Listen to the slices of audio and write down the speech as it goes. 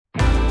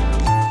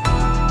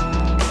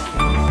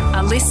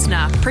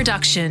listener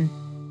production.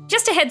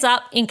 Just a heads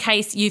up, in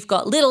case you've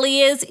got little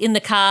ears in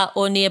the car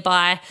or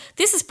nearby,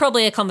 this is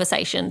probably a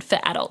conversation for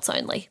adults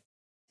only.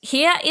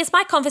 Here is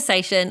my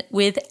conversation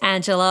with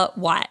Angela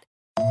White.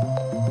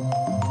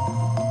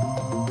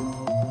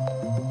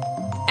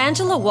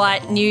 Angela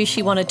White knew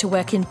she wanted to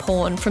work in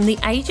porn from the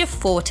age of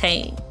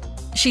 14.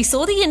 She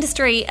saw the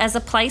industry as a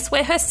place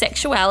where her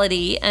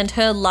sexuality and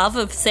her love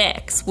of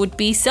sex would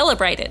be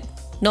celebrated,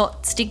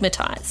 not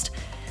stigmatised.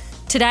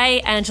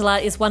 Today, Angela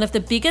is one of the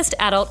biggest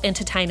adult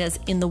entertainers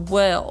in the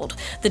world.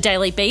 The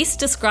Daily Beast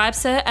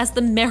describes her as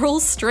the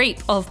Meryl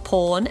Streep of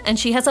porn, and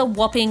she has a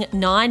whopping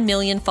 9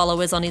 million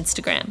followers on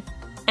Instagram.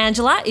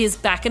 Angela is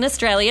back in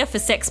Australia for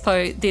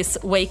Sexpo this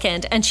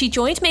weekend, and she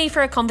joined me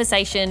for a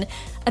conversation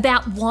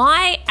about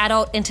why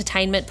adult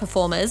entertainment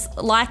performers,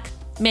 like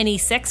many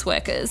sex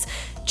workers,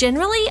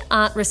 generally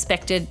aren't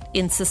respected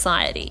in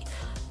society,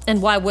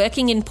 and why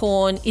working in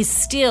porn is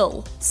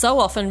still so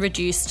often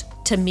reduced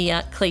to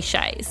mere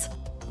cliches.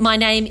 My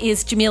name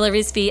is Jamila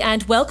Rizvi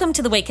and welcome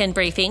to the Weekend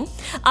Briefing.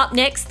 Up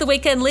next, the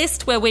Weekend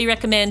List, where we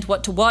recommend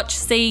what to watch,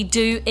 see,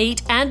 do,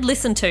 eat and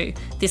listen to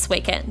this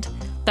weekend.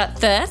 But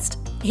first,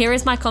 here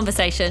is my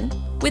conversation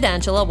with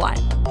Angela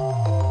White.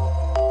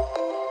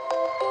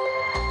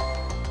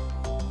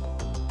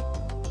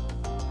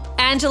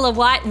 Angela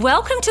White,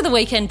 welcome to the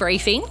Weekend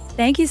Briefing.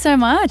 Thank you so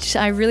much.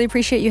 I really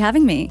appreciate you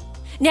having me.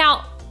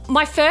 Now,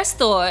 my first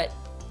thought,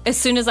 as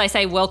soon as I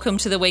say welcome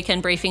to the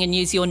Weekend Briefing and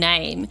use your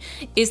name,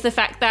 is the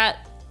fact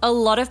that a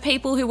lot of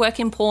people who work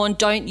in porn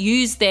don't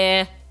use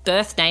their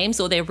birth names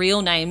or their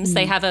real names.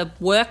 They have a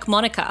work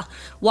moniker.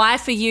 Why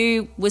for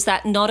you was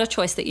that not a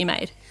choice that you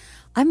made?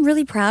 I'm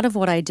really proud of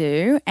what I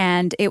do,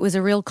 and it was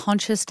a real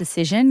conscious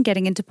decision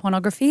getting into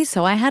pornography.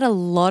 So I had a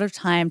lot of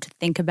time to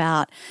think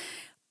about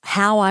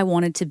how I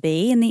wanted to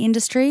be in the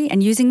industry,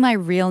 and using my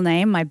real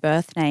name, my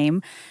birth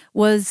name,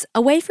 was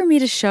a way for me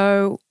to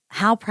show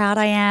how proud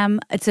I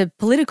am. It's a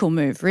political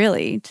move,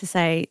 really, to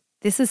say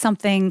this is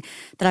something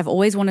that I've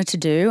always wanted to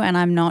do and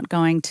I'm not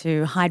going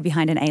to hide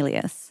behind an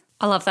alias.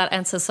 I love that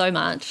answer so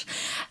much.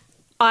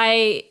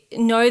 I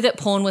know that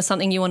porn was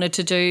something you wanted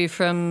to do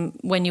from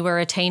when you were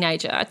a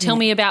teenager. Tell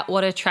me about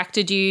what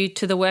attracted you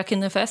to the work in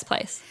the first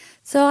place.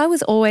 So I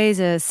was always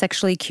a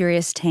sexually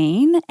curious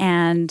teen,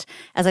 and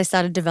as I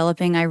started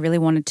developing, I really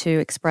wanted to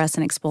express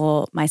and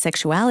explore my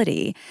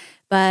sexuality.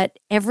 But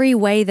every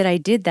way that I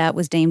did that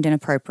was deemed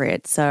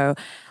inappropriate. So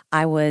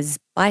I was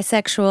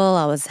bisexual,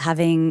 I was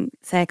having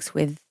sex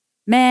with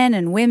men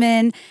and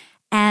women,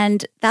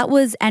 and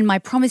my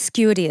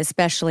promiscuity,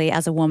 especially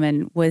as a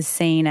woman, was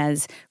seen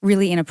as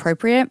really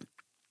inappropriate.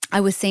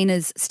 I was seen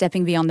as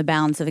stepping beyond the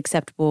bounds of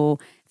acceptable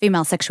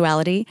female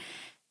sexuality.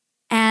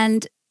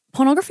 And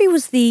pornography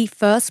was the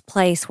first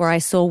place where I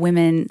saw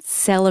women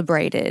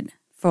celebrated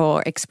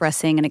for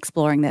expressing and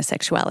exploring their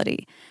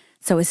sexuality.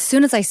 So as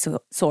soon as I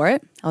saw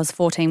it, I was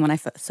 14 when I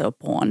first saw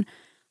porn,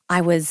 I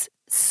was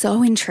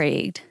so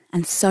intrigued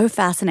and so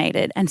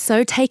fascinated and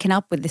so taken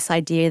up with this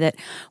idea that,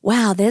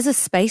 wow, there's a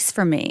space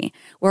for me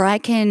where I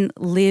can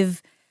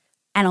live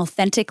an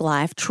authentic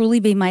life, truly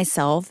be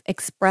myself,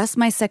 express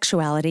my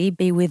sexuality,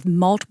 be with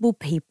multiple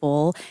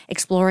people,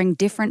 exploring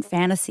different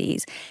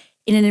fantasies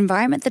in an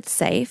environment that's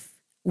safe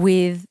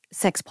with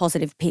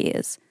sex-positive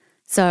peers.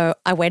 So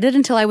I waited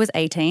until I was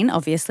 18,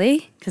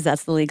 obviously, because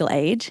that's the legal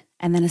age.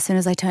 And then as soon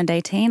as I turned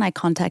 18, I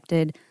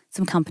contacted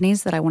some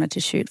companies that I wanted to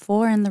shoot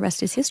for, and the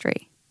rest is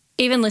history.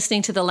 Even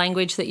listening to the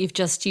language that you've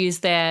just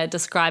used there,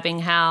 describing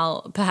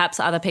how perhaps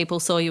other people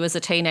saw you as a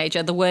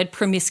teenager, the word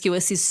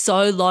promiscuous is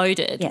so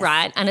loaded, Yes.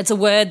 right? And it's a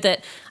word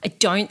that I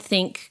don't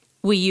think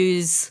we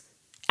use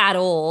at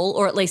all,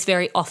 or at least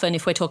very often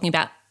if we're talking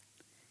about,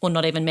 or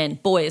not even men,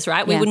 boys,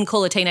 right? We wouldn't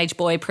call a teenage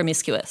boy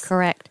promiscuous.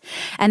 Correct.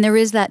 And there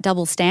is that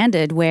double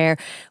standard where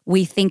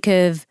we think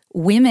of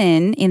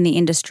women in the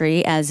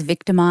industry as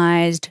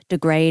victimized,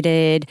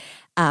 degraded,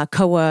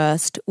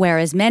 coerced,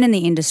 whereas men in the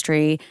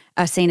industry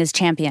are seen as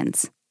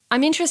champions.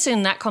 I'm interested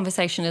in that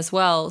conversation as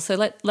well. So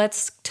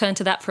let's turn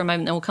to that for a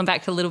moment, and we'll come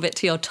back a little bit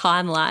to your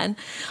timeline.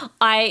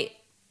 I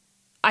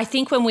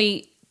think when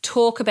we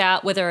talk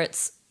about whether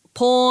it's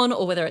porn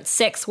or whether it's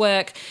sex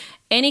work,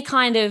 any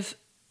kind of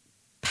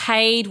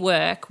paid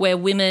work where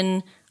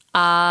women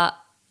are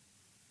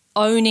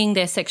owning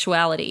their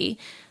sexuality,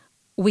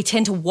 we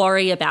tend to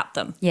worry about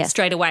them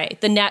straight away.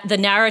 The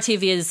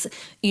narrative is,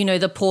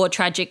 the poor,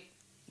 tragic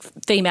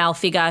female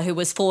figure who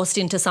was forced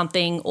into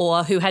something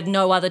or who had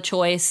no other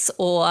choice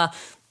or,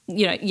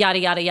 yada,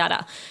 yada,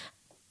 yada.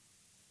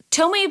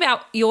 Tell me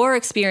about your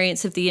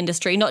experience of the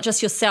industry, not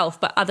just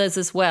yourself, but others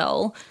as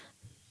well.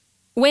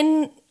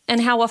 When and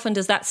how often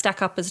does that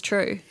stack up as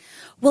true?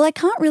 Well, I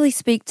can't really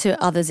speak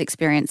to others'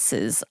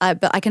 experiences,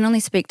 but I can only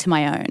speak to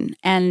my own.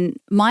 And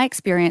my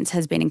experience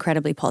has been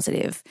incredibly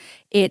positive.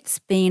 It's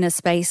been a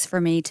space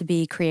for me to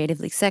be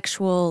creatively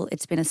sexual.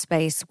 It's been a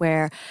space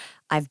where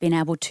I've been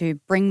able to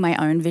bring my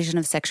own vision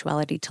of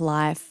sexuality to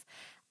life,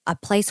 a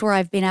place where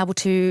I've been able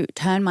to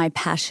turn my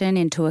passion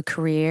into a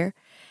career,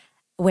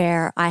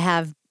 where I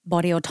have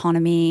body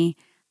autonomy,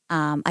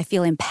 I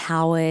feel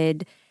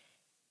empowered.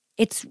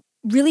 It's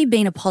really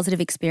been a positive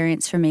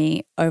experience for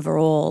me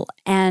overall.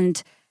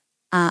 And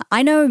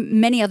I know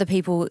many other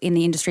people in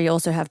the industry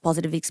also have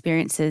positive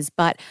experiences,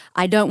 but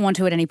I don't want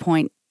to at any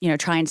point,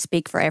 try and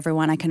speak for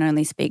everyone. I can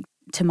only speak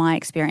to my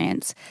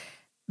experience.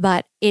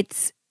 But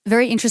it's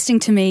very interesting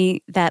to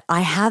me that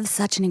I have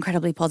such an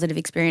incredibly positive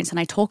experience, and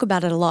I talk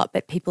about it a lot,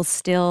 but people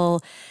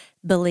still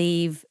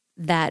believe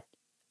that,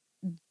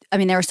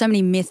 there are so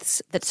many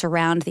myths that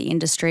surround the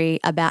industry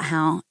about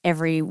how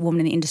every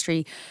woman in the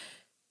industry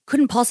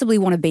couldn't possibly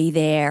want to be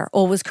there,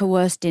 or was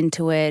coerced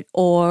into it,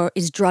 or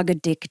is drug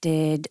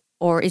addicted,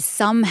 or is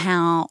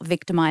somehow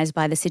victimized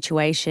by the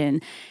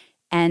situation.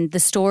 And the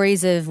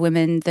stories of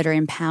women that are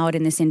empowered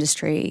in this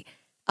industry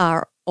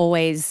are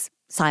always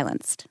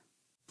silenced.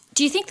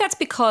 Do you think that's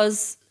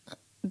because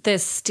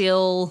there's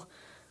still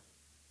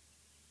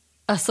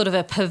a sort of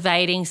a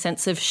pervading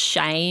sense of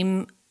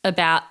shame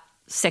about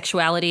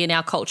sexuality in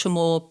our culture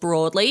more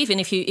broadly? Even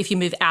if you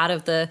move out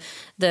of the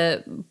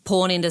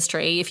porn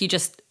industry, if you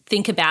just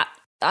think about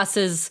us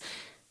as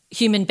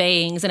human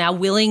beings and our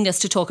willingness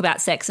to talk about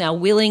sex and our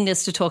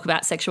willingness to talk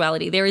about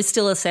sexuality, there is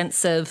still a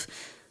sense of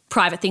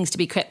private things to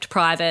be kept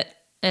private,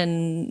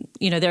 and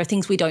there are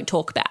things we don't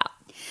talk about.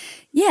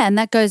 Yeah, and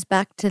that goes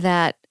back to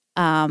that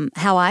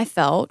how I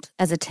felt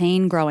as a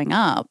teen growing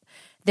up.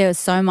 There's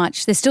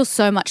still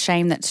so much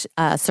shame that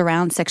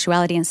surrounds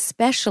sexuality, and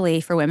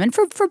especially for women,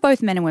 for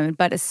both men and women,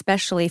 but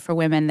especially for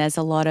women, there's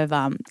a lot of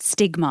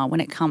stigma when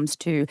it comes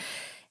to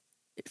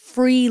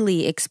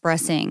freely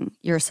expressing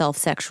yourself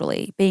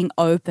sexually, being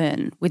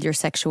open with your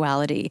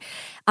sexuality.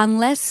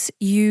 Unless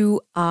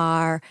you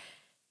are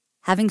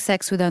having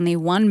sex with only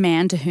one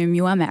man to whom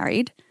you are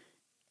married,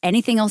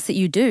 anything else that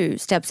you do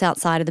steps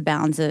outside of the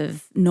bounds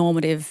of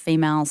normative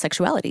female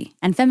sexuality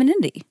and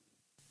femininity.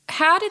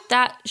 How did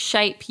that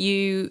shape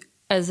you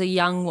as a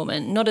young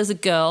woman, not as a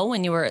girl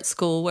when you were at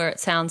school, where it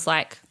sounds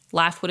like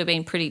life would have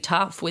been pretty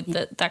tough with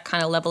that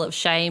kind of level of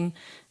shame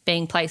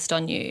being placed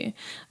on you?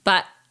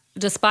 But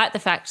despite the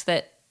fact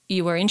that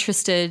you were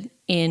interested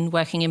in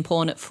working in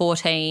porn at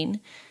 14,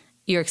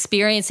 you're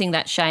experiencing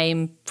that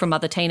shame from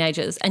other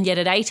teenagers, and yet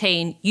at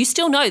 18 you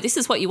still know this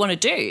is what you want to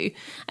do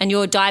and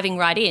you're diving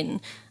right in.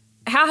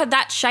 How had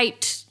that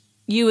shaped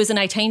you as an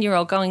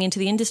 18-year-old going into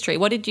the industry?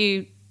 What did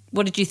you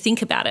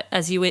think about it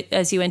as you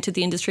entered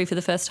the industry for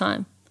the first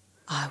time?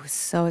 I was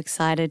so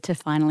excited to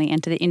finally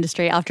enter the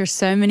industry after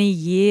so many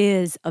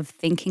years of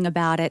thinking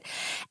about it.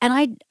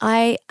 And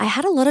I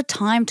had a lot of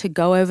time to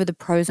go over the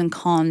pros and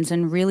cons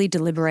and really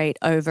deliberate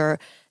over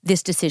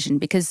this decision,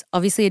 because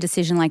obviously a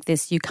decision like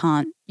this you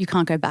can't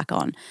go back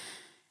on.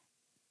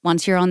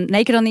 Once you're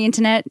naked on the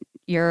internet,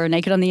 you're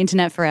naked on the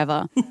internet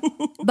forever.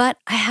 But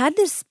I had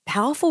this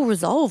powerful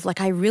resolve.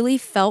 Like, I really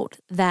felt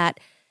that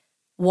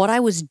what I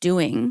was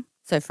doing,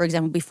 so for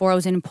example, before I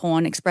was in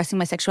porn expressing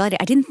my sexuality,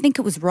 I didn't think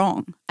it was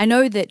wrong. I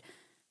know that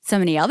so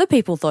many other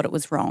people thought it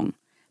was wrong,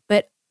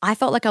 but I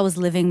felt like I was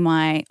living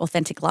my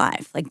authentic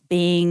life, like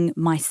being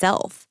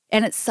myself.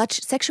 And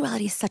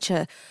sexuality is such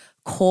a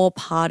core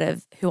part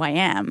of who I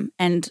am.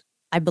 And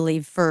I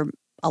believe for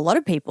a lot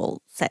of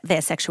people,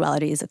 their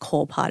sexuality is a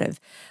core part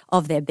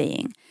of their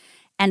being.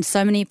 And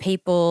so many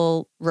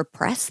people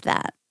repress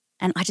that.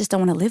 And I just don't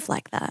want to live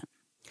like that.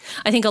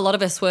 I think a lot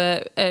of us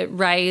were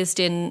raised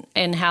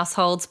in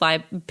households by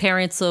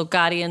parents or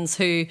guardians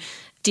who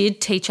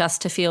did teach us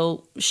to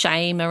feel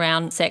shame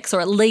around sex, or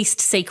at least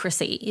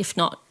secrecy, if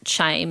not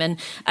shame. And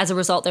as a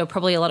result, there were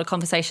probably a lot of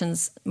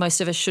conversations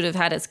most of us should have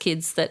had as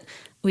kids that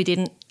we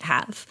didn't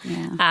have.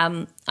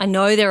 Yeah. I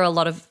know there are a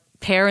lot of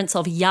parents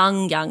of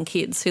young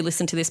kids who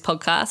listen to this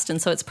podcast, and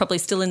so it's probably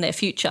still in their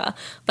future.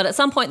 But at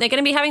some point they're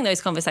going to be having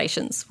those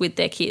conversations with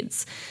their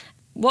kids.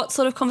 What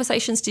sort of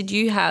conversations did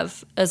you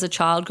have as a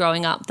child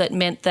growing up that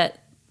meant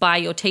that by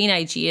your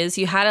teenage years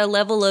you had a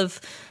level of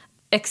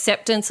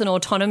acceptance and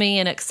autonomy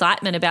and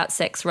excitement about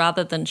sex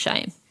rather than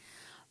shame?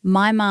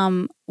 My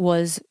mum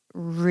was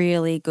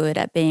really good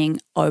at being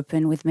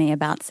open with me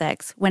about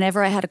sex.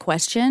 Whenever I had a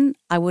question,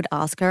 I would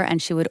ask her,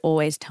 and she would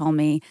always tell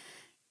me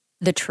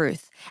the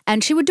truth.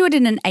 And she would do it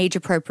in an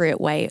age-appropriate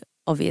way,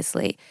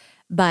 obviously,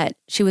 but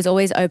she was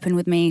always open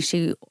with me.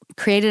 She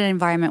created an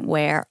environment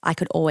where I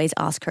could always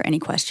ask her any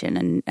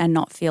question and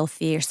not feel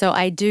fear. So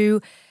I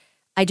do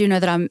know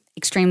that I'm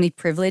extremely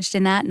privileged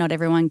in that. Not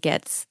everyone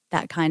gets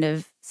that kind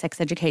of sex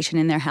education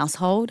in their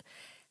household,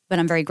 but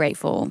I'm very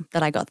grateful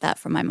that I got that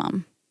from my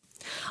mum.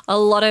 A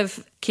lot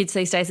of kids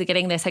these days are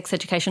getting their sex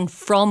education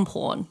from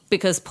porn,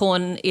 because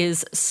porn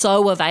is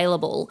so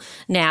available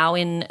now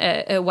in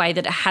a way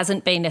that it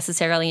hasn't been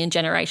necessarily in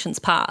generations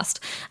past.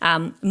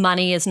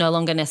 Money is no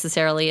longer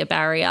necessarily a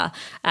barrier.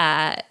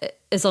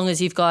 As long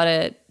as you've got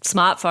a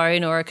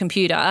smartphone or a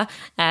computer,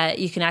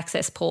 you can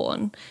access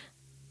porn.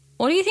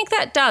 What do you think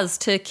that does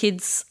to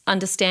kids'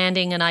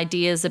 understanding and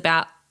ideas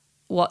about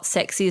what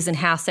sex is and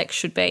how sex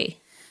should be?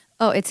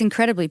 Oh, it's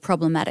incredibly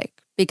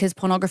problematic, because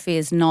pornography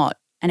is not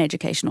an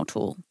educational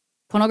tool.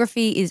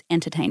 Pornography is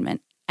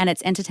entertainment, and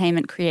it's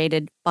entertainment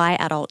created by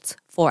adults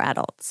for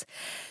adults.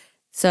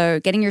 So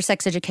getting your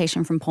sex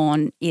education from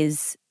porn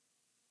is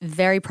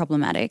very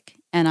problematic,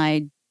 and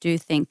I do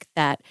think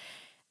that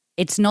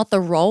it's not the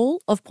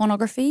role of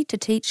pornography to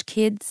teach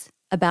kids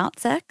about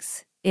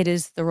sex. It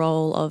is the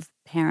role of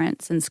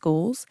parents and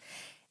schools.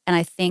 And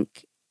I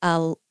think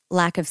a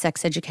lack of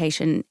sex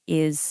education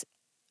is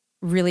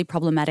really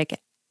problematic,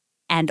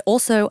 and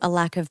also a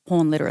lack of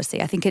porn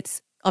literacy. I think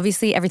it's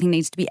obviously everything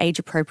needs to be age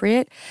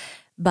appropriate,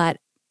 but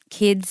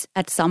kids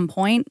at some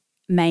point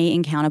may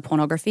encounter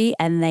pornography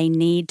and they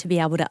need to be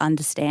able to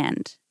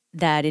understand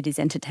that it is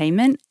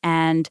entertainment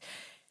and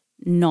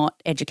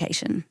not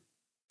education.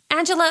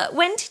 Angela,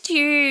 when did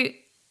you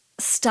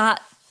start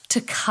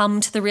to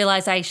come to the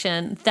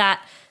realisation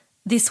that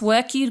this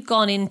work you'd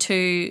gone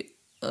into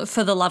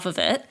for the love of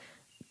it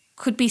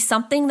could be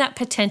something that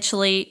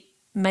potentially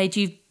made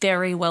you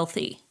very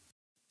wealthy?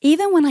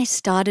 Even when I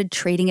started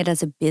treating it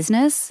as a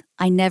business,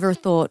 I never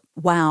thought,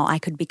 wow, I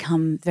could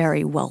become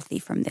very wealthy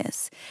from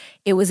this.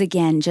 It was,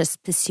 again,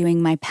 just pursuing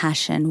my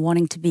passion,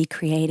 wanting to be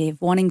creative,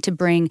 wanting to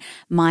bring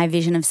my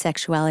vision of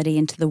sexuality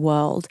into the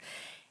world.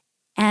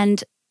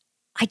 And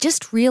I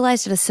just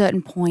realized at a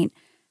certain point,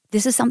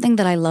 this is something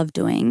that I love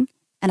doing.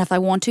 And if I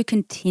want to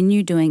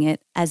continue doing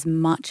it as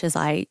much as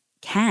I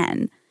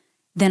can,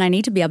 then I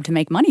need to be able to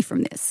make money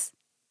from this,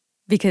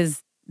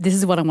 because this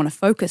is what I want to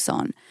focus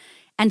on.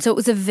 And so it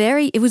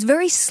was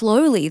very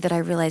slowly that I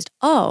realized,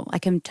 oh, I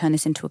can turn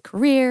this into a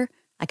career.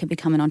 I can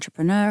become an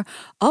entrepreneur.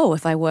 Oh,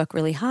 if I work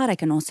really hard, I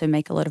can also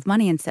make a lot of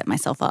money and set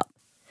myself up.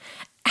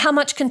 How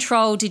much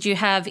control did you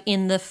have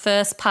in the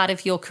first part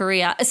of your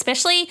career,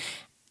 especially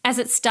as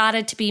it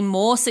started to be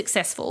more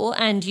successful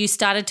and you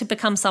started to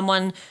become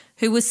someone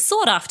who was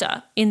sought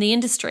after in the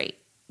industry?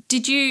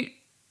 Did you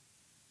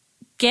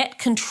get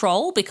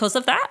control because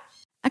of that?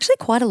 Actually,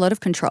 quite a lot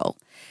of control.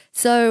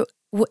 So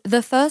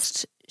the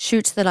first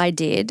shoots that I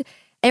did,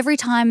 every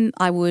time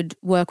I would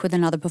work with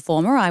another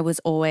performer, I was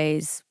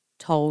always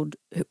told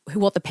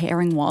what the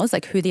pairing was,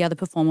 like who the other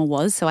performer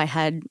was. So I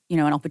had, an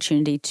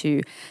opportunity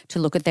to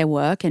look at their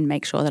work and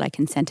make sure that I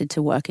consented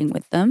to working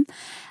with them.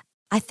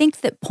 I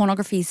think that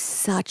pornography is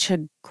such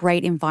a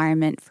great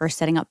environment for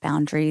setting up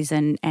boundaries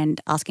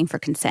and asking for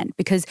consent,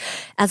 because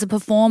as a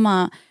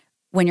performer,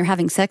 when you're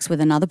having sex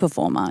with another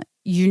performer,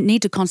 you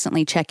need to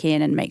constantly check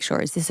in and make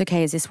sure, is this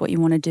okay? Is this what you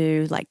want to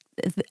do?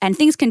 And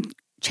things can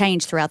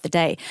change throughout the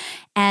day.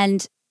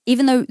 And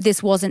even though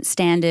this wasn't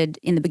standard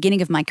in the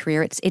beginning of my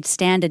career, it's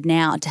standard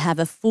now to have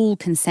a full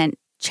consent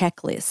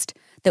checklist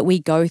that we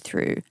go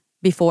through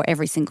before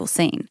every single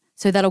scene.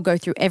 So that'll go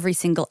through every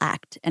single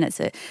act, and it's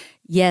a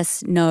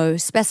yes, no,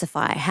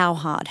 specify, how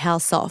hard, how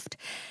soft.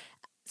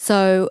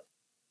 So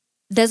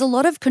there's a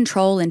lot of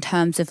control in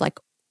terms of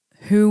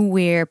who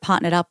we're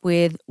partnered up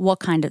with, what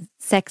kind of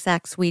sex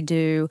acts we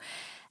do.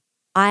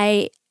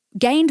 I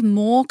gained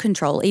more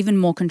control, even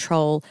more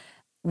control,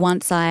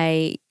 once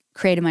I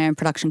created my own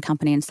production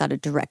company and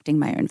started directing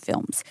my own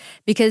films.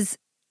 Because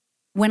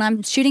when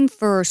I'm shooting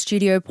for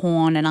studio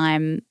porn and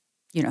I'm,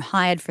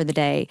 hired for the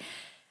day,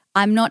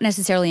 I'm not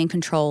necessarily in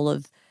control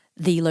of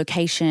the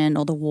location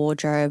or the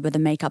wardrobe or the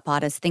makeup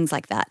artist, things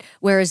like that.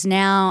 Whereas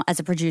now, as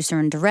a producer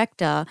and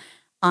director,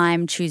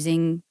 I'm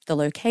choosing the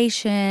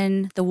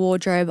location, the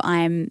wardrobe,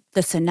 I'm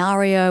the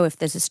scenario, if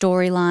there's a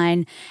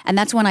storyline. And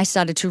that's when I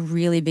started to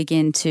really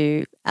begin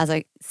to, as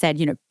I said,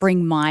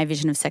 bring my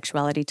vision of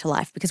sexuality to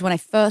life. Because when I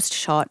first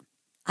shot,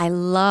 I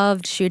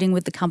loved shooting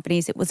with the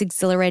companies. It was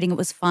exhilarating. It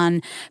was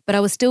fun. But I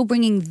was still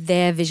bringing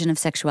their vision of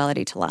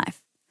sexuality to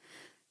life.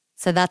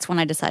 So that's when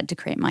I decided to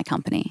create my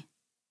company.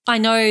 I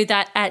know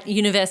that at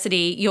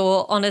university,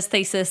 your honours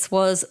thesis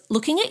was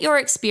looking at your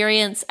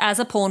experience as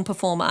a porn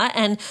performer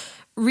and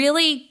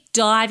really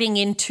diving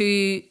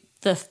into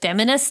the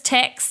feminist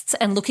texts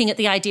and looking at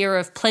the idea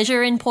of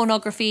pleasure in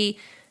pornography.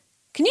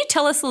 Can you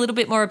tell us a little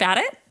bit more about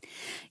it?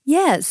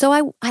 Yeah, so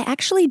I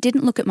actually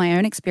didn't look at my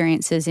own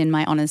experiences in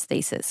my honours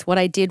thesis. What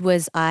I did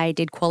was I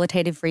did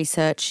qualitative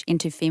research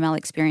into female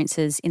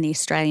experiences in the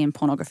Australian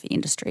pornography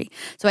industry.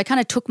 So I kind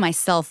of took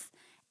myself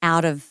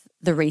out of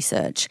the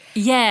research.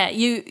 Yeah,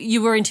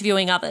 you were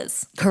interviewing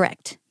others.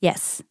 Correct,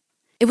 yes.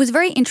 It was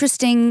very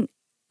interesting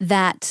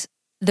that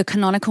the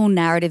canonical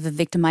narrative of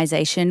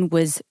victimization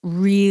was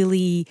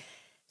really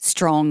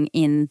strong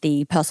in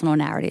the personal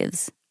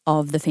narratives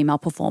of the female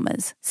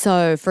performers.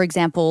 So, for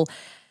example,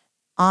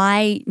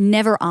 I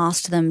never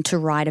asked them to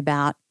write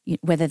about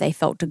whether they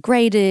felt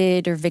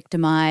degraded or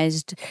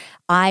victimized.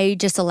 I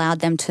just allowed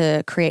them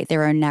to create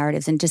their own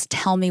narratives and just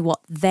tell me what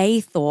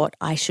they thought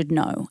I should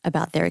know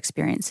about their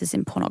experiences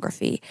in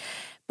pornography.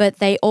 But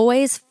they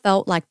always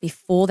felt like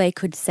before they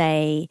could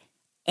say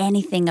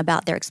anything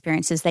about their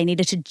experiences, they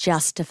needed to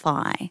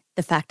justify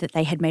the fact that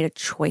they had made a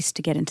choice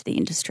to get into the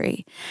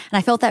industry. And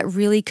I felt that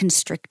really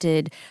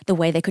constricted the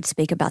way they could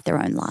speak about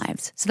their own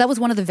lives. So that was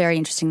one of the very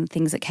interesting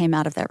things that came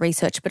out of that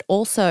research, but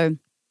also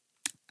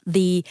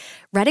the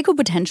radical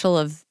potential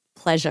of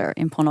pleasure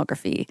in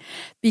pornography,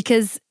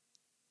 because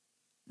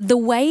the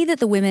way that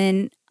the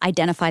women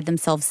identified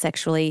themselves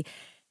sexually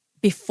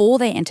before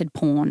they entered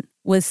porn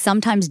was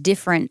sometimes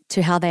different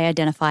to how they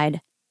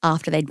identified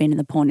after they'd been in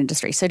the porn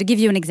industry. So to give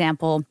you an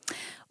example,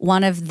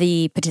 one of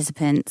the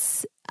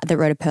participants that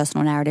wrote a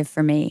personal narrative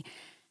for me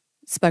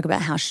spoke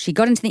about how she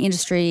got into the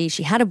industry,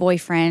 she had a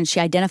boyfriend, she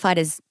identified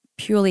as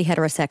purely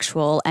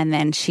heterosexual, and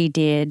then she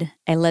did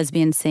a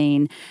lesbian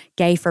scene,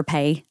 gay for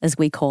pay, as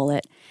we call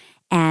it.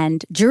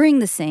 And during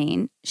the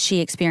scene,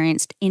 she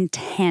experienced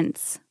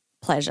intense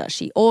pleasure.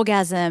 She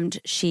orgasmed.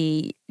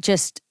 She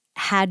just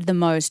had the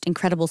most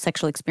incredible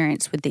sexual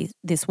experience with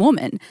this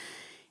woman.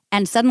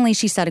 And suddenly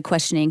she started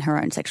questioning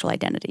her own sexual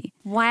identity.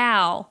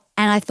 Wow.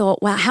 And I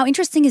thought, wow, how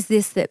interesting is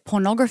this that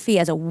pornography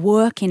as a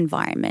work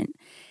environment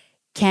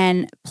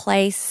can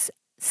place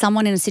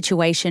someone in a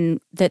situation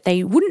that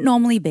they wouldn't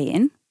normally be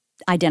in,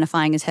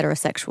 identifying as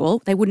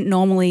heterosexual. They wouldn't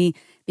normally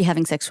be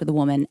having sex with a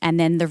woman. And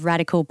then the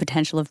radical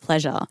potential of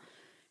pleasure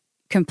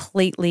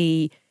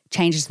completely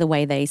changes the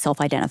way they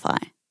self-identify.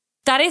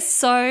 That is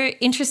so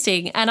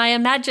interesting. And I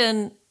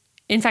imagine,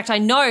 in fact, I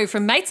know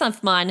from mates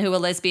of mine who are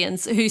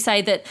lesbians who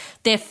say that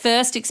their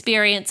first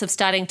experience of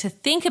starting to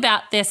think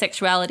about their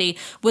sexuality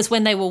was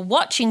when they were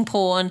watching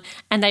porn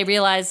and they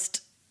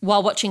realised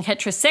while watching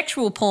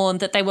heterosexual porn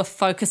that they were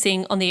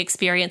focusing on the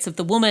experience of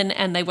the woman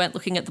and they weren't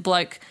looking at the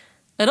bloke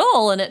at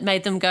all, and it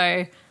made them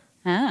go,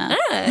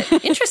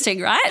 interesting,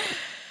 right?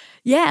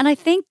 Yeah, and I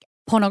think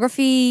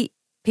pornography,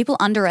 people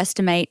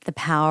underestimate the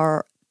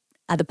power,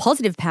 the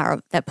positive power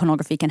that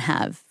pornography can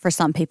have for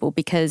some people,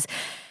 because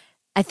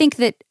I think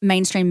that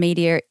mainstream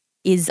media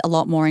is a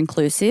lot more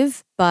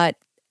inclusive, but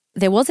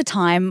there was a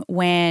time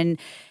when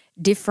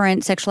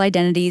different sexual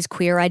identities,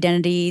 queer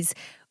identities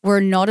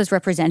were not as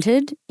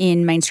represented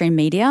in mainstream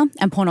media,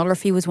 and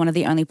pornography was one of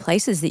the only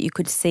places that you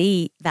could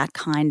see that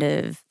kind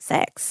of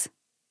sex.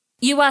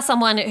 You are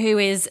someone who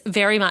is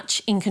very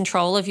much in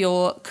control of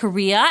your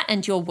career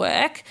and your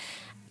work,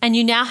 and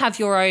you now have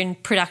your own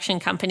production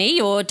company.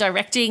 You're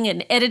directing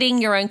and editing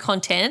your own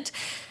content,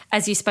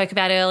 as you spoke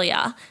about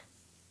earlier.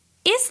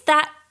 Is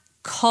that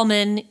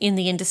common in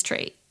the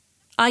industry?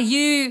 Are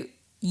you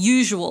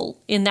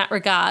usual in that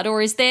regard,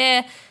 or is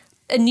there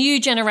a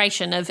new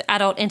generation of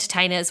adult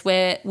entertainers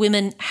where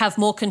women have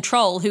more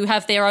control, who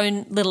have their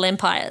own little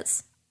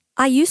empires?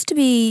 I used to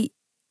be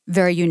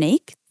very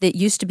unique. That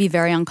used to be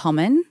very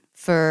uncommon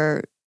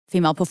for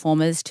female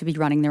performers to be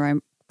running their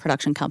own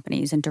production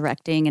companies and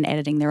directing and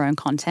editing their own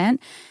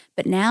content.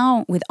 But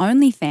now with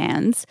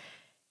OnlyFans,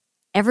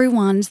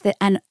 everyone's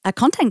a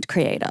content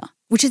creator,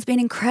 which has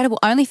been incredible.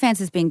 OnlyFans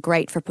has been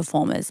great for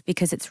performers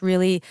because it's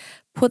really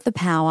put the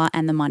power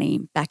and the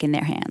money back in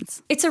their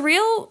hands. It's a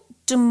real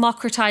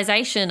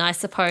democratization, I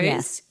suppose.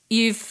 Yes.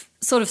 You've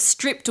sort of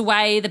stripped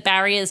away the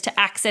barriers to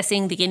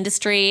accessing the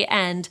industry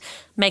and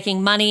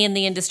making money in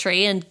the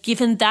industry and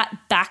given that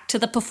back to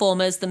the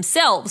performers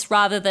themselves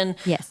rather than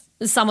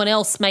someone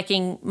else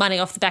making money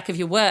off the back of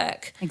your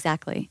work.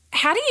 Exactly.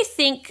 How do you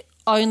think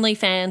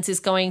OnlyFans is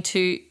going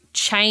to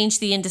change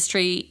the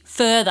industry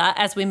further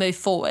as we move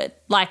forward?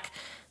 Like,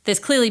 there's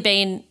clearly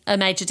been a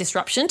major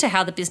disruption to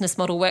how the business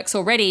model works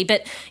already,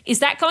 but is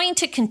that going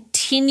to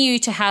continue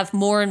to have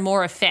more and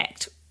more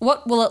effect?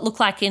 What will it look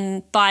like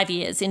in 5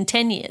 years, in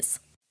 10 years?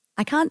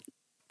 I can't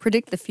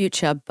predict the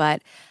future,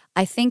 but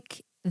I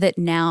think that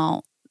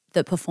now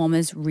that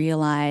performers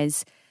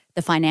realise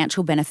the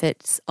financial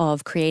benefits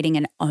of creating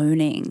and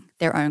owning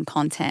their own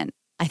content,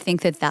 I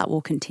think that that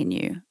will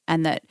continue,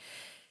 and that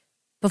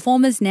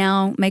performers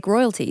now make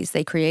royalties.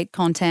 They create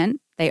content,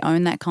 they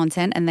own that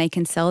content, and they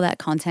can sell that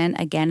content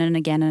again and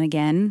again and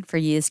again for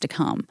years to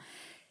come.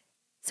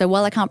 So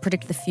while I can't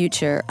predict the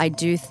future, I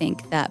do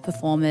think that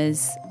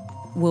performers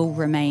will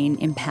remain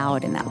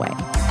empowered in that way.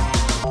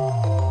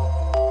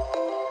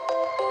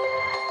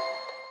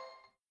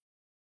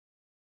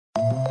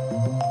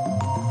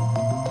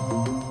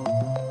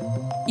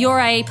 You're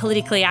a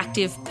politically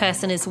active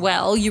person as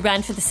well. You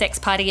ran for the Sex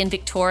Party in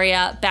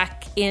Victoria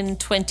back in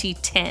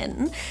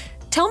 2010.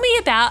 Tell me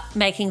about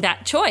making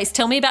that choice.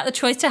 Tell me about the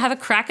choice to have a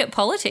crack at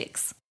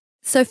politics.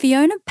 So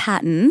Fiona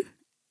Patton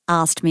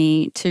asked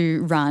me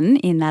to run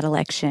in that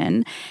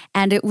election,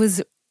 and it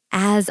was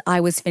as I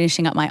was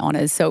finishing up my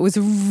honours, so it was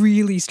a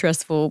really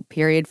stressful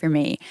period for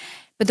me.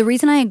 But the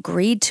reason I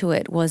agreed to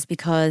it was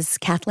because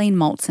Kathleen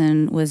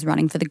Moulton was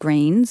running for the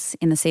Greens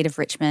in the seat of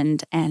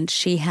Richmond, and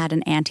she had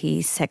an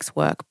anti-sex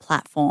work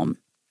platform,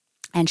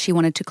 and she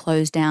wanted to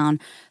close down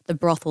the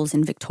brothels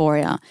in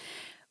Victoria,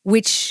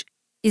 which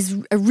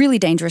is a really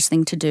dangerous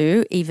thing to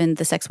do. Even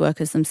the sex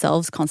workers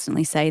themselves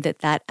constantly say that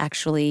that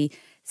actually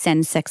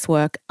sends sex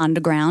work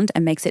underground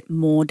and makes it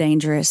more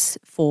dangerous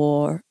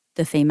for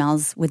the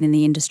females within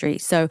the industry.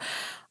 So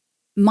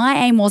my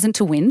aim wasn't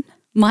to win.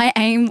 My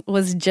aim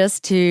was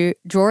just to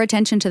draw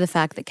attention to the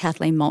fact that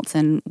Kathleen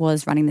Moulton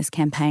was running this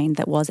campaign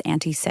that was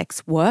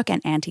anti-sex work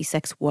and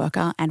anti-sex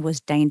worker and was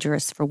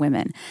dangerous for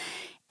women.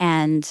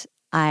 And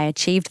I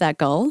achieved that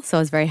goal, so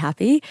I was very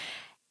happy.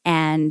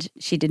 And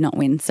she did not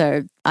win.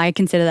 So I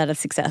consider that a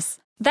success.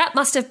 That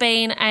must have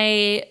been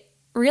a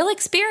real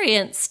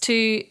experience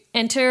to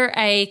enter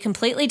a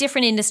completely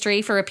different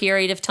industry for a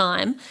period of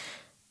time.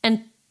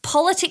 And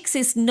politics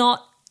is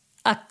not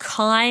a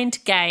kind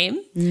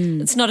game.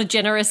 It's not a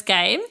generous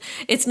game.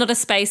 It's not a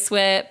space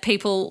where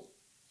people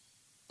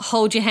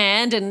hold your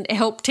hand and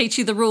help teach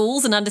you the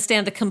rules and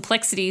understand the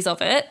complexities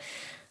of it.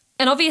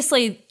 And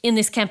obviously in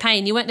this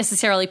campaign, you weren't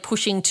necessarily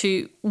pushing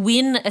to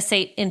win a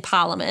seat in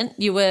Parliament.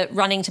 You were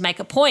running to make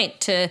a point,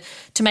 to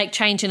make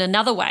change in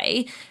another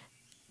way.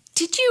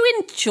 Did you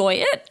enjoy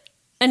it?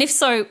 And if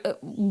so,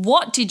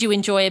 what did you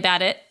enjoy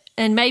about it?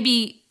 And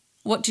maybe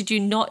what did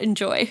you not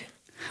enjoy?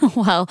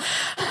 Well,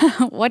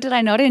 what did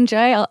I not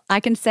enjoy? I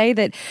can say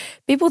that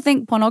people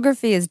think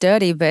pornography is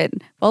dirty, but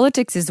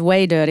politics is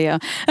way dirtier.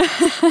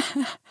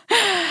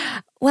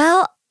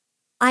 Well,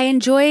 I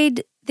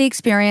enjoyed the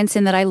experience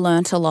in that I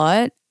learnt a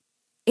lot.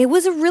 It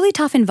was a really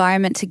tough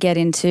environment to get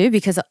into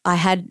because I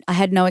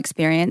had no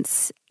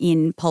experience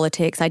in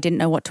politics. I didn't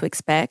know what to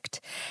expect,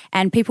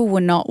 and people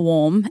were not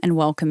warm and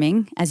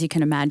welcoming, as you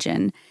can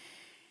imagine.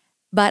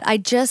 But I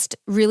just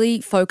really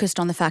focused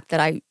on the fact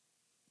that I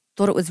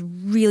thought it was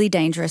really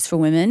dangerous for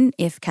women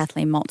if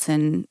Kathleen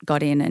Moulton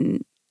got in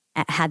and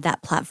had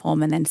that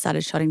platform and then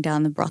started shutting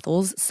down the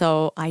brothels.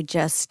 So I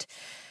just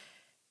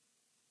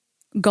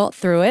got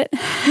through it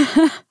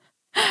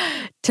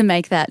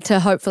to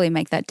hopefully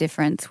make that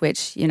difference,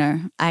 which, you know,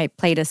 I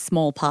played a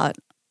small part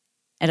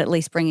at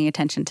least bringing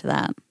attention to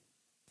that.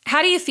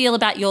 How do you feel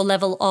about your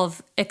level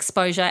of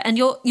exposure and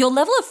your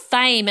level of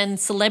fame and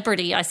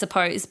celebrity, I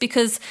suppose?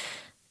 Because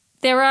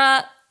there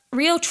are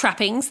real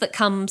trappings that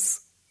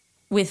comes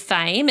with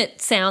fame.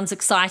 It sounds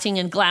exciting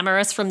and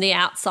glamorous from the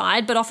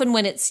outside, but often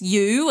when it's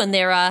you and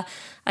there are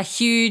a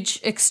huge,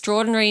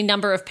 extraordinary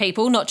number of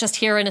people, not just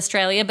here in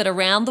Australia, but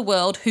around the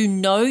world who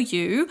know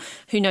you,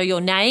 who know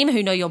your name,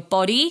 who know your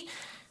body.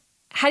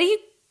 How do you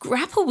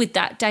grapple with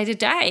that day to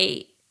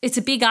day? It's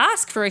a big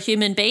ask for a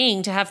human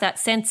being to have that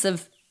sense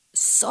of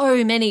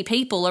so many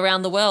people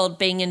around the world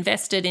being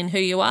invested in who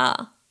you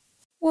are.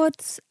 Well,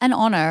 it's an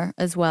honour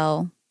as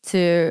well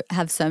to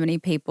have so many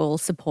people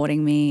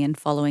supporting me and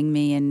following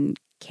me and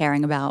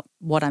caring about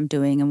what I'm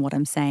doing and what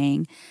I'm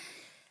saying.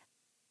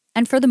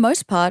 And for the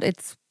most part,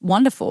 it's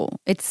wonderful.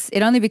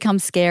 It only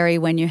becomes scary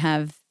when you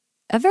have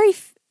a very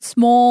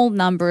small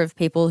number of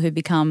people who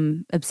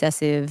become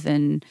obsessive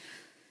and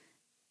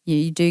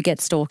you do get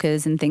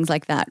stalkers and things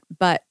like that.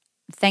 But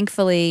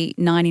thankfully,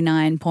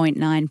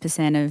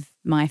 99.9% of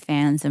my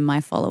fans and my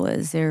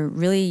followers, they're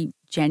really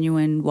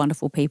genuine,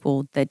 wonderful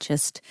people that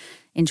just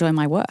enjoy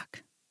my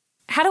work.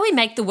 How do we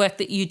make the work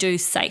that you do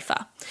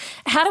safer?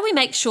 How do we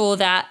make sure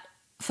that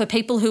for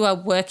people who are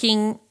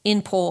working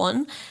in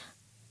porn,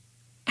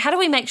 how do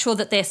we make sure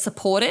that they're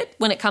supported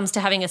when it comes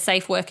to having a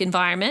safe work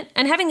environment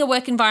and having a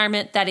work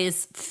environment that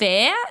is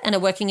fair and a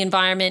working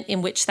environment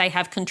in which they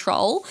have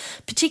control,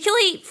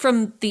 particularly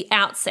from the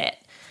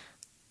outset?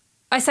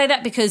 I say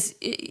that because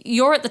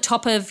you're at the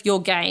top of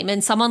your game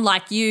and someone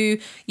like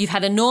you've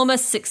had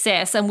enormous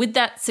success, and with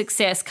that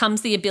success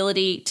comes the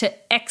ability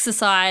to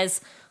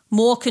exercise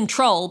more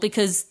control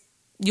because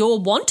you're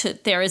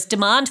wanted. There is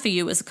demand for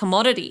you as a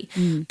commodity.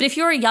 But if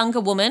you're a younger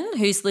woman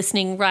who's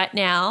listening right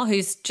now,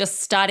 who's just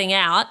starting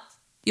out,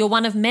 you're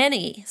one of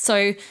many.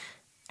 So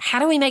how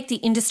do we make the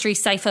industry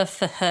safer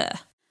for her?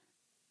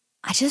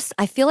 I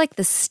feel like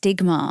the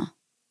stigma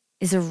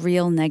is a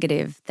real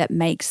negative that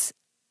makes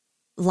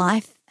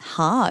life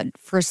hard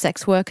for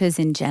sex workers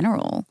in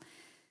general.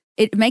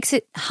 It makes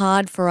it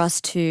hard for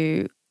us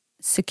to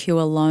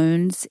secure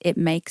loans. It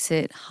makes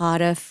it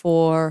harder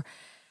for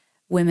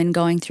women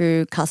going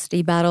through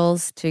custody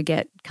battles to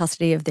get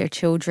custody of their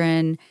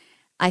children.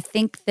 I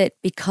think that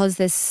because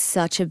there's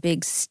such a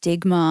big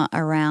stigma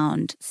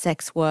around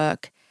sex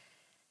work,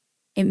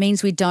 it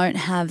means we don't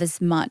have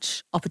as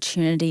much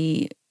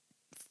opportunity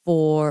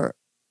for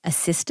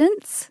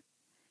assistance.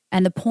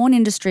 And the porn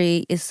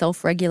industry is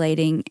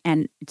self-regulating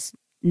and it's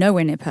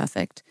nowhere near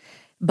perfect.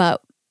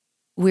 But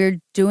we're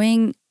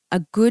doing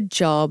a good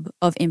job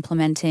of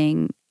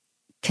implementing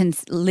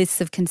lists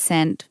of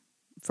consent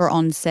for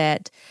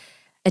onset,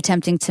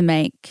 attempting to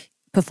make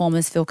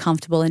performers feel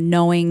comfortable and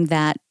knowing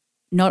that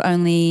not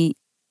only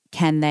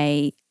can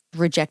they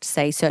reject,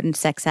 say, certain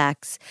sex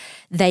acts,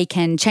 they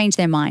can change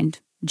their mind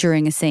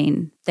during a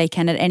scene. They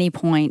can at any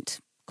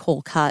point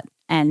call cut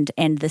and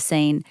end the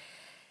scene.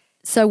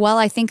 So while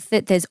I think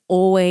that there's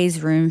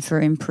always room for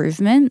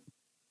improvement,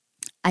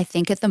 I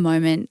think at the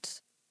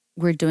moment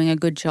we're doing a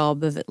good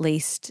job of at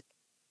least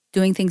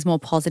doing things more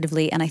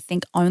positively. And I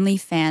think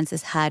OnlyFans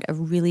has had a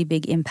really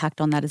big impact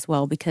on that as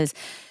well, because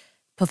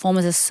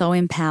performers are so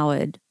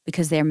empowered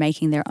because they're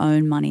making their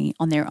own money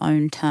on their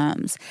own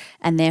terms.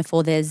 And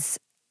therefore there's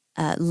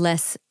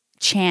less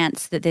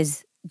chance that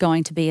there's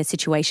going to be a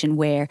situation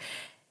where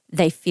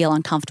they feel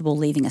uncomfortable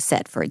leaving a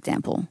set, for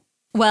example.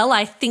 Well,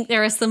 I think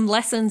there are some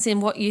lessons in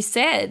what you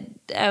said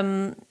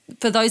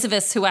for those of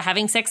us who are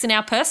having sex in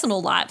our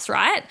personal lives,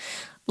 right?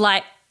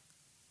 Like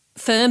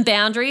firm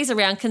boundaries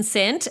around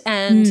consent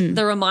and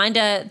the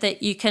reminder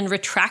that you can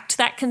retract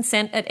that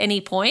consent at any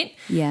point.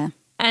 Yeah.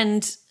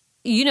 And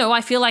you know, I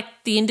feel like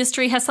the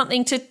industry has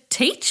something to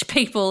teach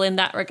people in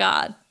that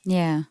regard.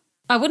 Yeah.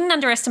 I wouldn't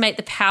underestimate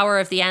the power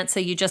of the answer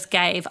you just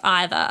gave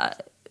either.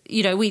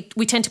 You know, we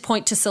tend to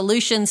point to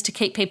solutions to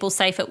keep people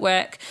safe at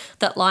work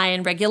that lie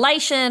in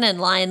regulation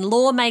and lie in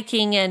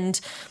lawmaking and,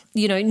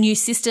 you know, new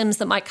systems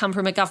that might come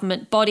from a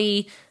government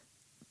body.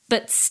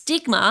 But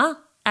stigma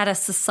at a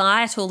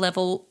societal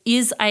level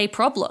is a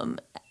problem.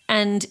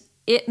 And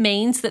it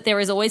means that there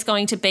is always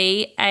going to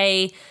be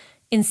a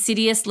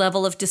insidious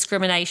level of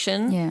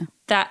discrimination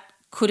that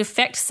could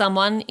affect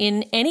someone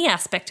in any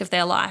aspect of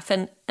their life.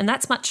 And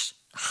that's much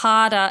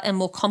harder and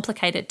more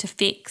complicated to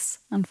fix.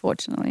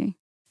 Unfortunately.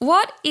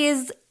 What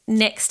is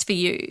next for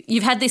you?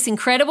 You've had this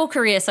incredible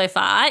career so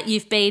far.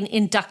 You've been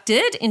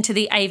inducted into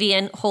the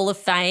AVN Hall of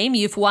Fame.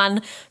 You've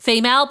won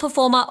Female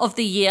Performer of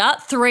the Year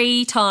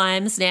 3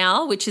 times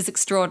now, which is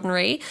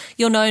extraordinary.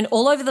 You're known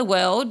all over the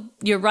world.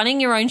 You're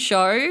running your own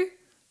show.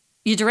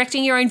 You're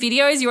directing your own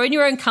videos. You own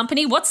your own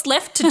company. What's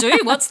left to do?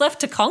 What's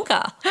left to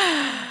conquer?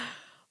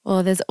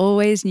 Well, there's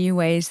always new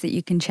ways that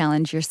you can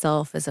challenge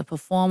yourself as a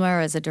performer,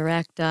 as a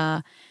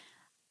director.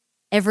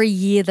 Every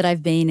year that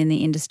I've been in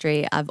the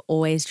industry, I've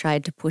always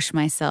tried to push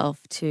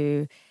myself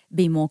to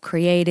be more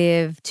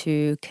creative,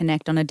 to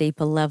connect on a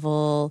deeper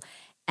level,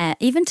 and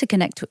even to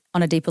connect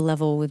on a deeper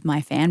level with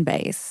my fan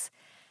base.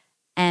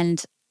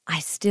 And I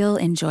still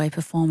enjoy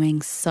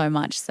performing so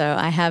much, so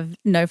I have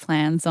no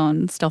plans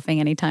on stopping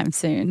anytime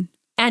soon.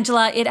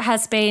 Angela, it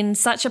has been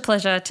such a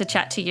pleasure to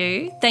chat to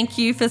you. Thank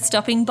you for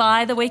stopping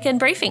by the Weekend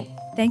Briefing.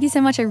 Thank you so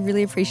much. I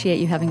really appreciate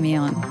you having me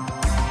on.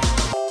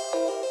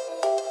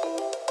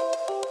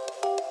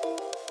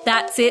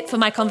 That's it for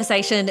my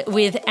conversation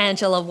with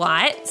Angela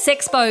White.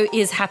 Sexpo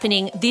is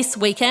happening this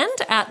weekend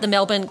at the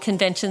Melbourne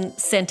Convention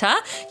Centre.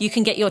 You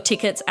can get your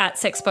tickets at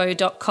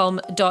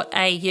sexpo.com.au,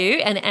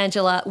 and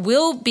Angela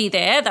will be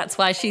there. That's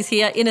why she's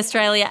here in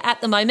Australia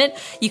at the moment.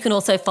 You can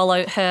also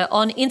follow her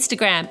on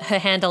Instagram. Her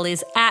handle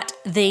is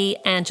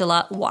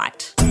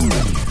 @theAngelaWhite.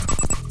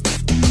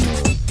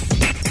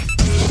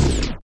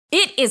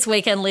 It is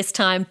weekend list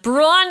time.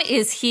 Bron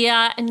is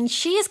here and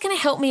she is going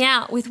to help me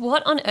out with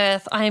what on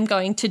earth I am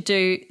going to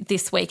do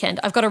this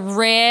weekend. I've got a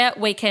rare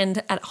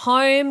weekend at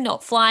home,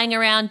 not flying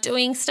around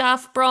doing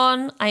stuff.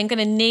 Bron, I am going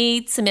to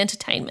need some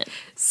entertainment.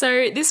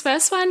 So this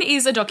first one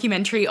is a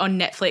documentary on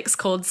Netflix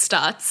called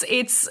Stutz.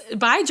 It's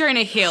by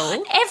Jonah Hill.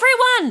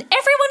 Everyone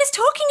is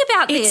talking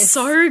about this. It's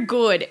so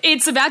good.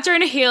 It's about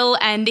Jonah Hill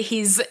and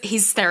his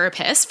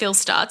therapist, Phil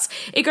Stutz.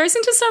 It goes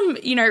into some,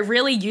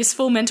 really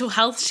useful mental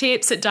health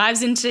tips. It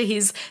dives into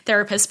his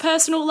therapist's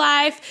personal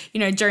life,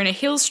 Jonah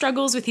Hill's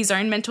struggles with his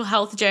own mental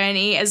health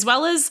journey, as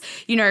well as,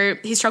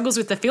 his struggles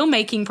with the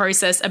filmmaking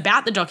process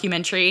about the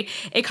documentary.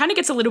 It kind of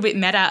gets a little bit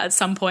meta at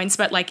some points,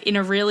 but in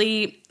a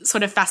really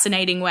sort of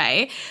fascinating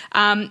way.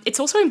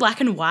 It's also in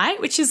black and white,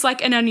 which is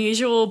an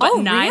unusual but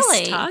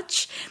nice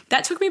touch.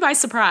 That took me by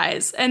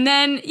surprise. And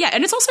then,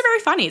 and it's also very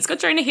funny. It's got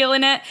Jonah Hill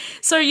in it.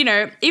 So,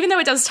 even though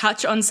it does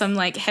touch on some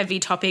heavy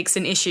topics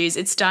and issues,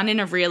 it's done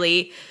in a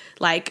really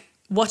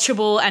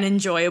watchable and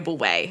enjoyable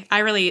way. I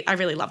really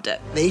loved it.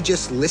 They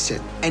just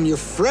listen. And your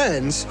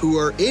friends who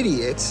are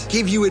idiots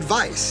give you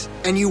advice.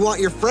 And you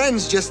want your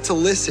friends just to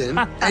listen.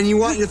 And you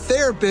want your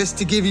therapist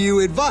to give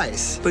you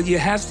advice. But you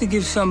have to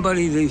give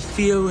somebody the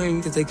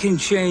feeling that they can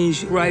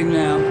change right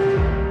now.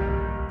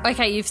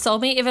 Okay, you've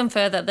sold me even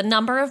further. The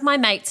number of my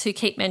mates who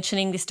keep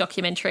mentioning this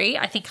documentary,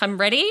 I think I'm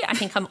ready. I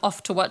think I'm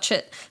off to watch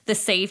it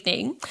this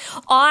evening.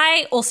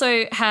 I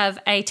also have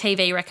a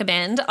TV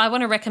recommend. I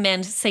want to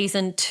recommend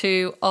season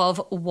 2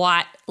 of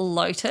White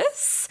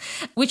Lotus,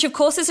 which of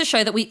course is a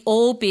show that we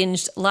all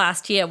binged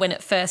last year when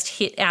it first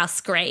hit our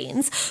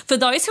screens. For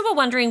those who are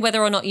wondering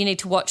whether or not you need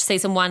to watch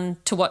season 1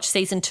 to watch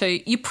season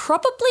 2, you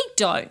probably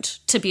don't,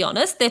 to be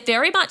honest. They're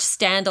very much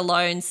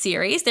standalone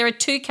series. There are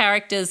 2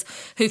 characters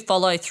who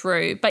follow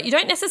through, but you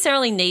don't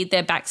necessarily need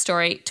their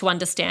backstory to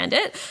understand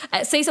it.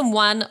 Season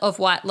 1 of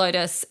White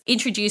Lotus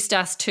introduced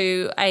us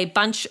to a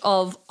bunch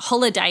of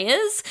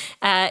holidayers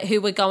who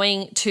were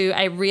going to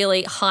a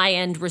really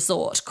high-end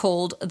resort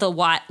called the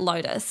White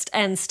Lotus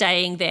and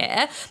staying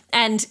there.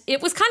 And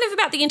it was kind of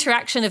about the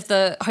interaction of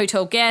the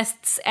hotel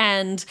guests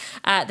and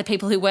the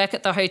people who work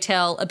at the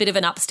hotel, a bit of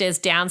an upstairs,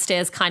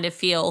 downstairs kind of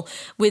feel,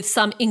 with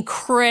some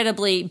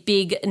incredibly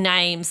big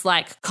names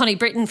like Connie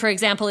Britton, for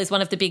example, is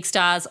one of the big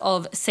stars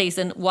of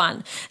season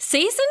 1.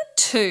 Season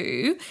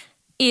 2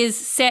 is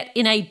set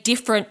in a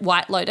different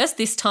White Lotus,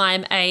 this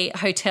time a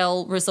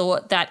hotel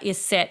resort that is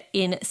set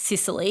in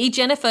Sicily.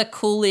 Jennifer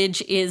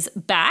Coolidge is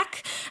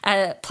back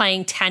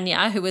playing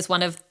Tanya, who was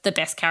one of the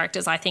best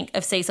characters, I think,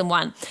 of season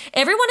 1.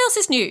 Everyone else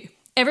is new.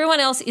 Everyone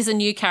else is a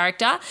new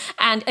character.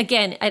 And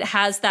again, it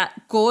has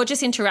that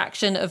gorgeous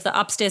interaction of the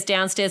upstairs,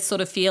 downstairs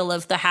sort of feel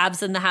of the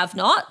haves and the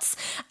have-nots.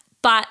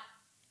 But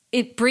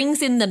it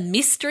brings in the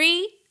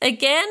mystery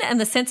again and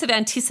the sense of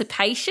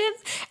anticipation,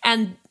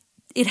 and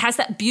it has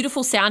that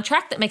beautiful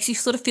soundtrack that makes you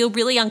sort of feel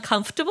really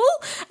uncomfortable.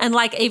 And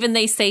even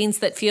these scenes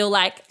that feel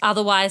like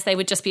otherwise they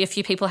would just be a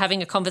few people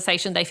having a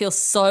conversation, they feel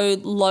so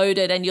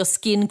loaded and your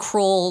skin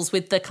crawls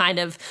with the kind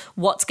of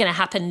what's going to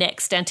happen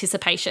next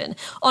anticipation.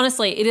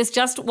 Honestly, it is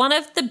just one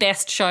of the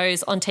best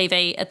shows on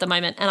TV at the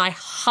moment, and I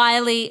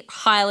highly,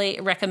 highly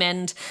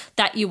recommend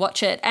that you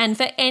watch it. And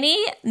for any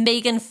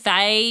Megan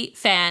Faye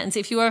fans,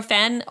 if you are a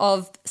fan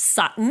of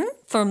Sutton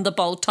from The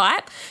Bold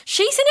Type,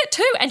 she's in it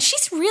too, and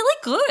she's really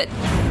good.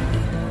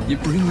 You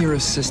bring your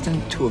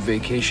assistant to a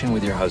vacation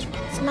with your husband.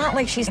 It's not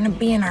like she's gonna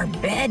be in our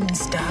bed and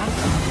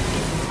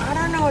stuff. I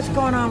don't know what's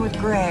going on with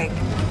Greg,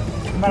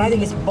 but I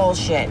think it's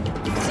bullshit.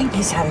 I think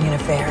he's having an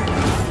affair.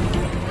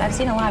 I've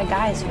seen a lot of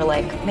guys who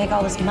make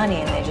all this money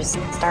and they just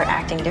start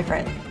acting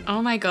different.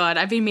 Oh my God,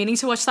 I've been meaning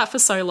to watch that for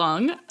so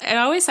long. I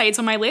always say it's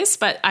on my list,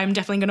 but I'm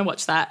definitely going to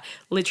watch that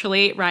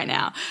literally right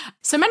now.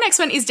 So my next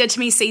one is Dead to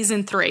Me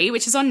Season 3,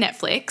 which is on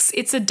Netflix.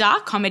 It's a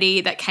dark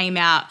comedy that came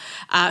out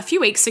a few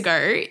weeks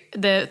ago,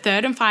 the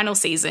third and final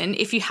season.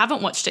 If you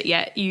haven't watched it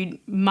yet, you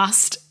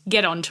must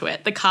get onto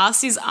it. The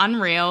cast is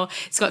unreal.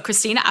 It's got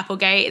Christina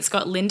Applegate. It's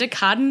got Linda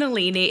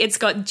Cardinalini. It's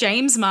got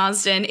James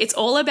Marsden. It's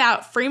all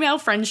about female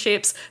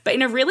friendships, but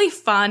in a really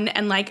fun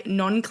and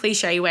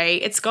non-cliche way.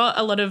 It's got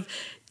a lot of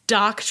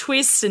dark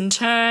twists and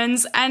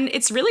turns, and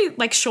it's really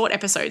short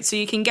episodes, so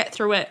you can get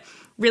through it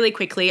really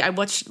quickly. I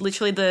watched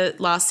literally the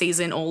last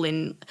season all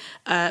in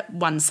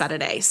one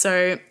Saturday.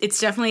 So it's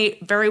definitely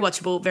very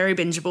watchable, very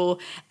bingeable,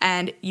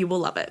 and you will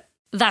love it.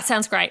 That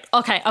sounds great.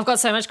 Okay, I've got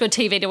so much good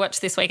TV to watch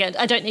this weekend.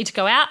 I don't need to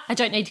go out. I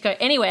don't need to go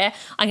anywhere.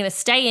 I'm going to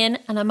stay in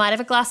and I might have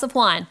a glass of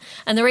wine.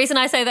 And the reason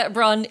I say that,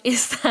 Bron,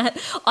 is that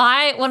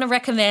I want to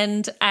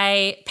recommend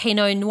a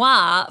Pinot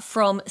Noir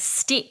from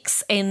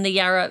Sticks in the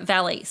Yarra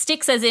Valley.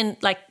 Sticks as in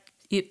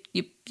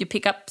you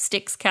pick up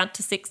sticks, count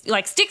to six,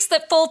 like sticks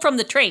that fall from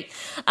the tree.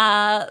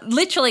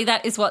 Literally,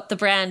 that is what the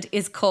brand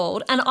is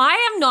called. And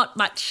I am not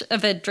much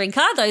of a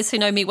drinker. Those who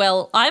know me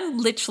well, I'm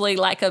literally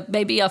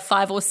maybe a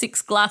 5 or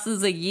 6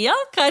 glasses a year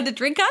kind of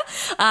drinker.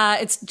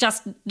 It's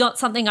just not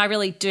something I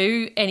really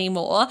do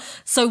anymore.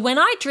 So when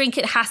I drink,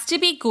 it has to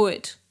be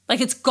good.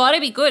 It's got to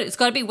be good. It's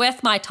got to be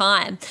worth my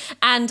time.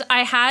 And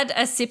I had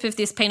a sip of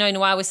this Pinot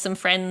Noir with some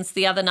friends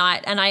the other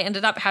night, and I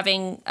ended up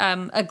having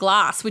a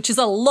glass, which is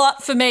a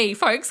lot for me,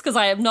 folks, because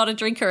I am not a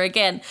drinker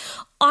again.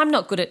 I'm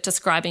not good at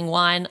describing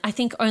wine. I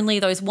think only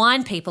those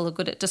wine people are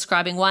good at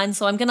describing wine,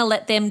 so I'm going to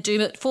let them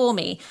do it for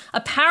me.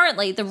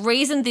 Apparently, the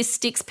reason this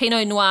Sticks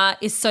Pinot Noir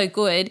is so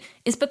good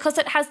is because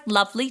it has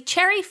lovely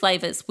cherry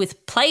flavours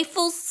with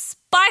playful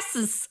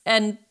spices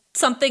and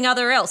something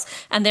other else,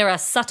 and there are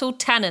subtle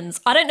tannins.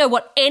 I don't know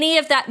what any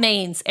of that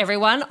means,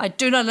 everyone. I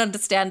do not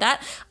understand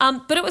that,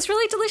 but it was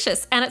really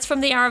delicious, and it's from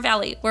the Yarra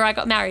Valley where I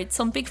got married,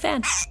 so I'm a big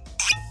fan.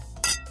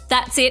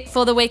 That's it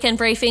for the weekend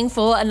briefing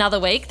for another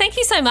week. Thank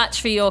you so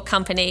much for your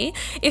company.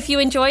 If you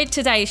enjoyed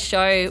today's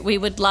show, we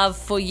would love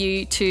for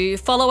you to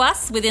follow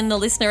us within the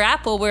Listener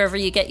app or wherever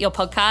you get your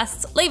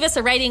podcasts. Leave us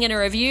a rating and a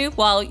review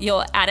while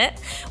you're at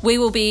it. We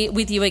will be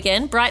with you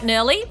again bright and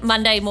early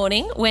Monday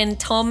morning when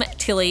Tom,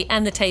 Tilly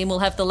and the team will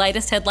have the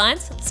latest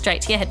headlines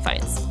straight to your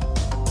headphones.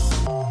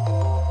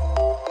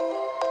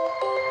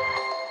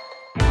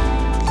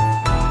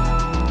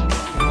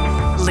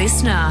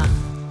 Listener.